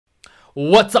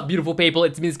What's up, beautiful people?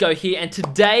 It's Mizgo here, and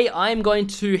today I'm going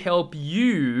to help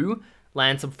you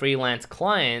land some freelance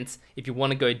clients if you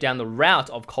want to go down the route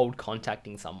of cold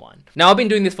contacting someone. Now, I've been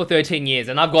doing this for 13 years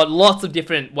and I've got lots of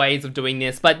different ways of doing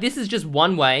this, but this is just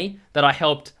one way that I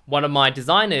helped one of my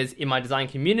designers in my design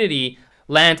community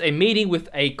land a meeting with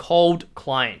a cold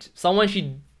client. Someone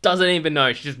she doesn't even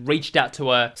know, she just reached out to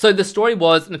her. So the story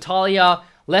was Natalia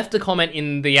left a comment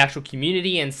in the actual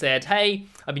community and said, hey,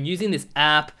 I've been using this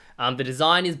app. The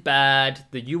design is bad,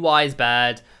 the UI is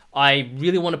bad. I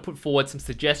really want to put forward some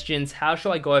suggestions. How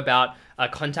should I go about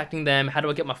contacting them? How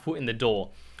do I get my foot in the door?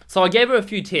 So I gave her a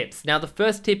few tips. Now, the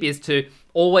first tip is to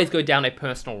always go down a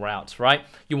personal route, right?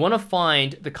 You want to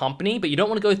find the company, but you don't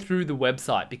want to go through the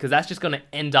website because that's just going to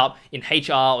end up in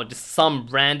HR or just some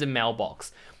random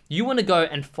mailbox. You want to go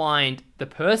and find the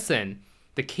person,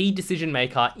 the key decision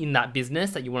maker in that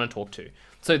business that you want to talk to.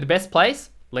 So the best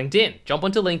place, LinkedIn. Jump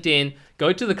onto LinkedIn,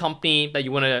 go to the company that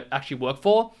you want to actually work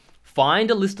for,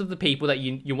 find a list of the people that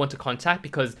you want to contact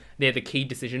because they're the key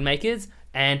decision makers,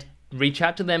 and reach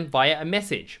out to them via a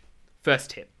message.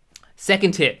 First tip.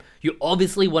 Second tip, you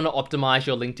obviously want to optimize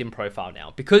your LinkedIn profile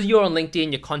now. Because you're on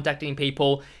LinkedIn, you're contacting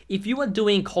people. If you are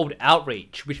doing cold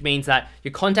outreach, which means that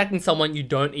you're contacting someone you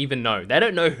don't even know, they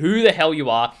don't know who the hell you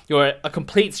are, you're a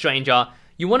complete stranger,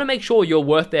 you want to make sure you're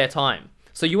worth their time.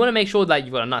 So you want to make sure that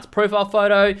you've got a nice profile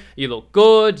photo, you look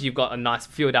good, you've got a nice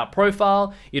filled out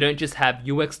profile, you don't just have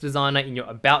UX designer in your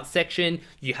about section,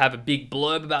 you have a big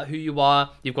blurb about who you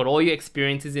are, you've got all your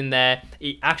experiences in there.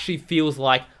 It actually feels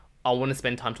like I want to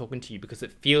spend time talking to you because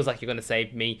it feels like you're going to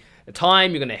save me the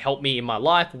time, you're going to help me in my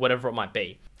life, whatever it might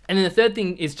be. And then the third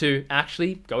thing is to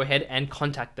actually go ahead and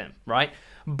contact them, right?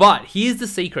 But here's the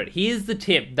secret, here's the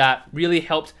tip that really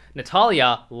helped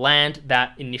Natalia land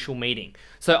that initial meeting.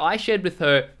 So I shared with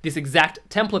her this exact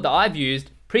template that I've used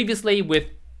previously with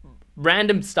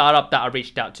random startup that I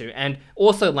reached out to and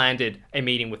also landed a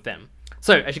meeting with them.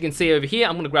 So as you can see over here,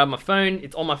 I'm gonna grab my phone,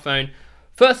 it's on my phone.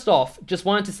 First off, just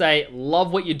wanted to say,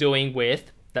 love what you're doing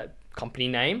with that company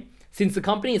name. Since the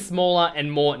company is smaller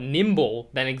and more nimble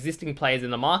than existing players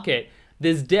in the market,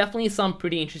 there's definitely some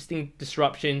pretty interesting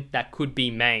disruption that could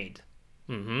be made.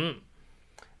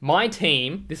 My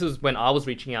team, this was when I was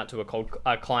reaching out to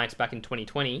a client back in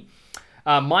 2020,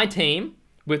 my team,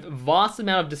 with vast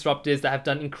amount of disruptors that have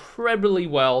done incredibly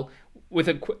well, with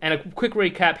a quick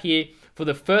recap here, for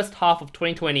the first half of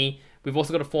 2020, we've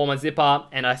also got a form, a zipper,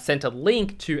 and I sent a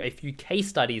link to a few case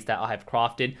studies that I have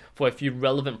crafted for a few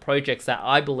relevant projects that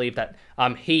I believe that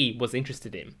he was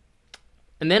interested in.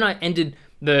 And then I ended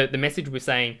the message with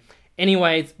saying,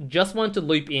 anyways, just wanted to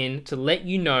loop in to let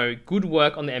you know good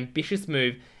work on the ambitious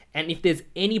move, and if there's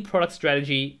any product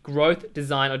strategy, growth,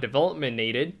 design, or development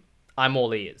needed, I'm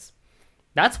all ears.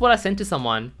 That's what I sent to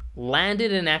someone,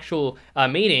 landed an actual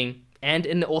meeting,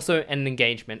 and also an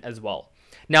engagement as well.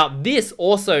 Now, this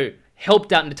also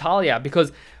helped out Natalia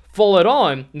because followed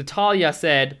on, Natalia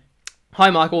said, hi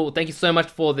Michael, thank you so much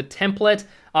for the template.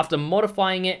 After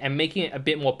modifying it and making it a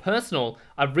bit more personal,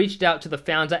 I've reached out to the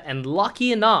founder and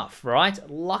lucky enough, right?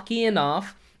 Lucky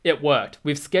enough, it worked.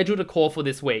 We've scheduled a call for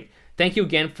this week. Thank you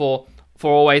again for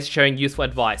always sharing useful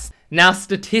advice. Now,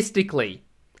 statistically,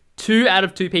 2 out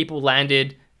of 2 people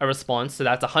landed a response, so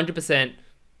that's 100%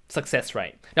 success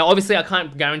rate. Now, obviously, I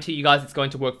can't guarantee you guys it's going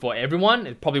to work for everyone.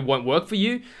 It probably won't work for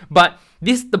you, but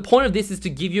the point of this is to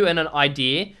give you an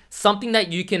idea, something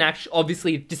that you can actually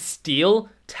obviously distill,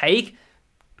 take,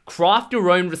 craft your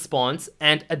own response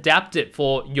and adapt it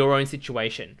for your own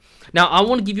situation. Now, I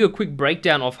want to give you a quick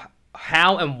breakdown of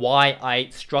how and why I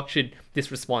structured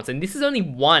this response. And this is only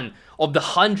one of the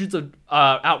hundreds of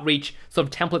outreach sort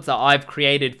of templates that I've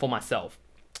created for myself.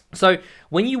 So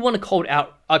when you want to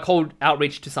cold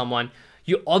outreach to someone,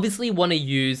 you obviously want to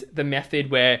use the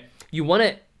method where you want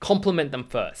to compliment them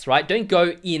first, right? Don't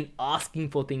go in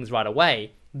asking for things right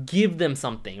away. Give them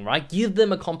something, right? Give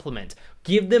them a compliment.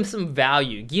 Give them some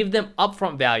value. Give them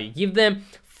upfront value. Give them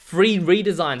free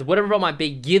redesigns, whatever it might be.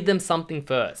 Give them something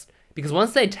first. Because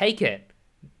once they take it,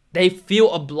 they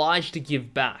feel obliged to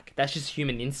give back. That's just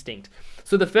human instinct.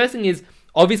 So the first thing is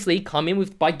obviously come in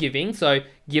by giving. So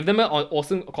give them an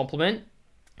awesome compliment.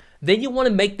 Then you want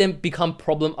to make them become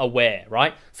problem aware,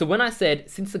 right? So when I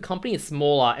said, since the company is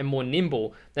smaller and more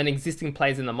nimble than existing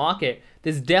players in the market,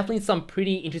 there's definitely some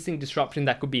pretty interesting disruption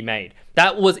that could be made.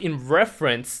 That was in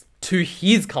reference to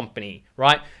his company,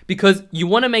 right? Because you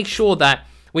want to make sure that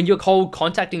when you're cold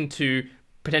contacting to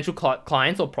potential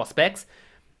clients or prospects,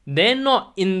 they're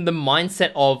not in the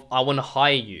mindset of, I want to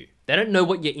hire you. They don't know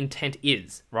what your intent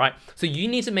is, right? So you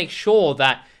need to make sure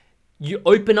that You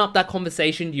open up that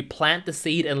conversation, you plant the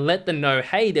seed and let them know,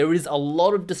 hey, there is a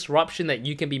lot of disruption that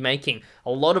you can be making,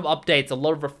 a lot of updates, a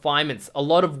lot of refinements, a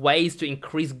lot of ways to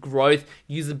increase growth,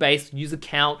 user base, user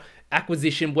count,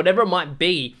 acquisition, whatever it might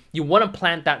be. You want to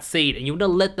plant that seed and you want to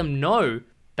let them know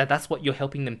that that's what you're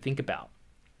helping them think about.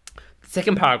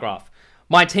 Second paragraph.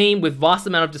 My team with vast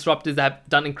amount of disruptors that have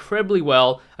done incredibly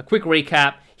well. A quick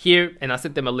recap here, and I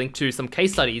sent them a link to some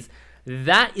case studies.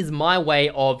 That is my way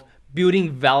of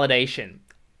building validation.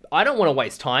 I don't want to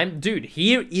waste time. Dude,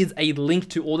 here is a link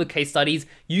to all the case studies.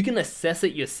 You can assess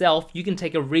it yourself. You can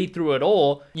take a read through it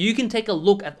all. You can take a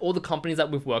look at all the companies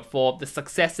that we've worked for, the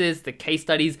successes, the case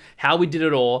studies, how we did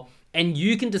it all, and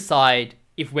you can decide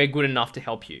if we're good enough to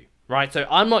help you, right? So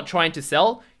I'm not trying to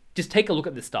sell. Just take a look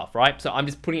at this stuff, right? So I'm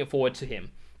just putting it forward to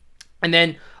him. And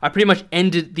then I pretty much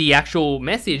ended the actual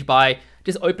message by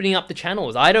just opening up the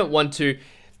channels. I don't want to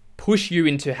push you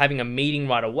into having a meeting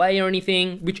right away or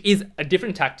anything, which is a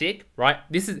different tactic, right?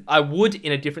 I would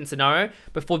in a different scenario,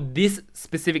 but for this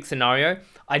specific scenario,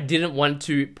 I didn't want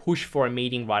to push for a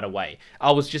meeting right away.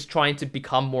 I was just trying to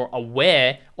become more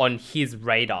aware on his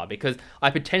radar because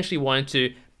I potentially wanted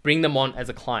to bring them on as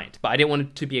a client, but I didn't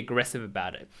want to be aggressive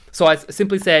about it. So I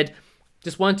simply said,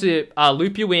 just wanted to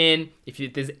loop you in.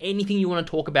 If there's anything you want to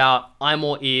talk about, I'm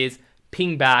all ears,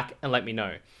 ping back and let me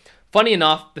know. Funny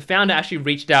enough, the founder actually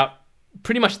reached out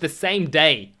pretty much the same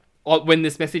day when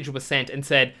this message was sent and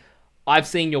said, I've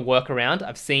seen your work around,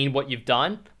 I've seen what you've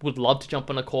done, would love to jump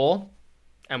on a call,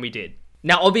 and we did.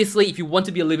 Now, obviously, if you want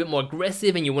to be a little bit more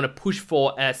aggressive and you want to push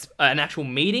for an actual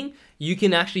meeting, you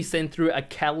can actually send through a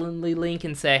Calendly link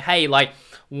and say, hey, like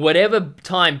whatever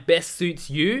time best suits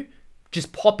you,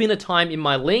 just pop in a time in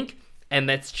my link and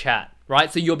let's chat. Right?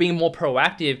 So you're being more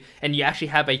proactive and you actually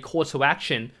have a call to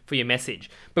action for your message.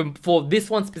 But for this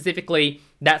one specifically,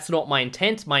 that's not my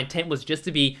intent. My intent was just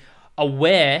to be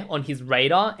aware on his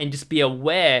radar and just be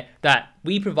aware that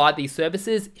we provide these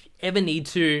services. If you ever need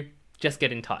to, just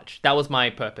get in touch. That was my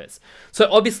purpose. So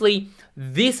obviously,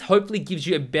 this hopefully gives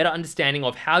you a better understanding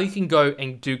of how you can go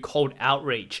and do cold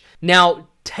outreach. Now,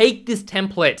 take this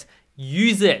template,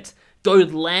 use it. Go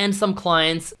land some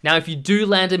clients. Now, if you do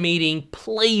land a meeting,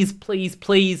 please, please,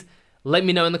 please let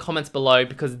me know in the comments below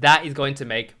because that is going to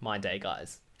make my day,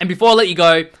 guys. And before I let you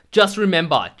go, just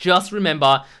remember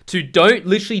to don't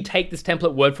literally take this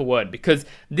template word for word because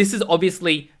this is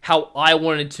obviously how I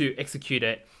wanted to execute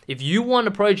it. If you want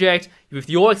a project with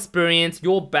your experience,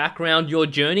 your background, your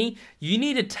journey, you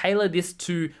need to tailor this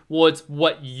towards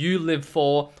what you live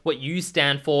for, what you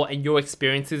stand for, and your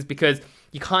experiences because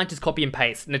you can't just copy and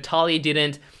paste. Natalia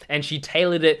didn't, and she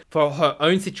tailored it for her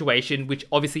own situation, which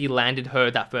obviously landed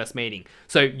her that first meeting.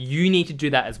 So you need to do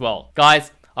that as well.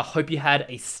 Guys, I hope you had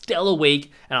a stellar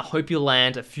week, and I hope you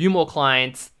land a few more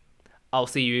clients. I'll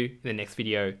see you in the next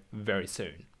video very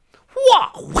soon.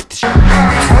 Wow!